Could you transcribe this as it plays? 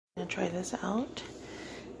Try this out.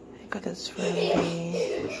 I got this from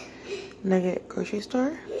the Nugget grocery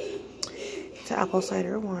store. It's apple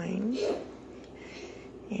cider wine,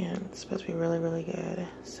 and it's supposed to be really, really good.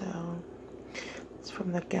 So it's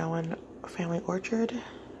from the Gowan Family Orchard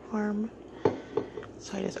farm.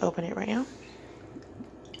 So I just open it right now.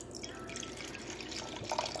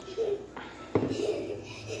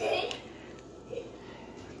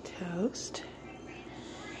 Toast.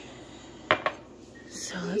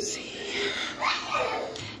 So let's see.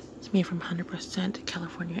 It's made from 100%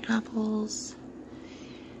 California apples.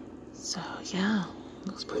 So yeah,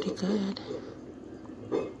 looks pretty good.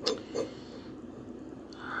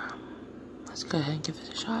 Let's go ahead and give this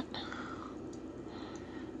a shot.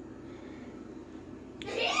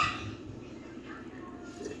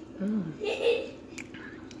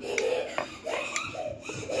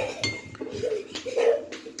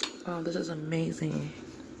 Oh, this is amazing.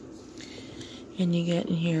 And you get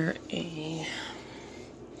in here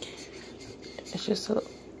it's just a,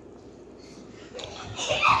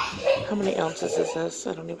 how many ounces is this?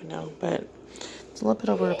 I don't even know, but it's a little bit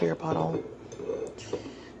over a beer bottle.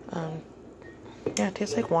 Yeah, it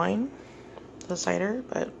tastes like wine, the cider,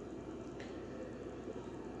 but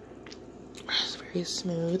it's very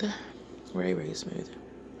smooth, very, very smooth.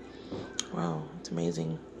 Wow, it's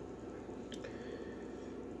amazing.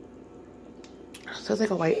 So it's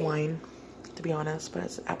like a white wine, to be honest, but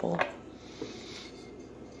it's apple,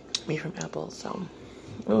 made from apples. So,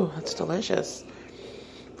 ooh, that's delicious.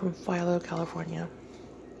 From Philo, California.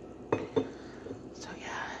 So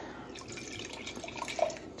yeah,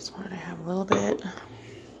 just wanted to have a little bit.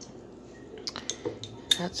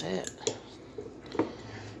 That's it.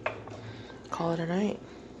 Call it a night.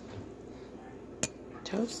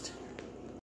 Toast.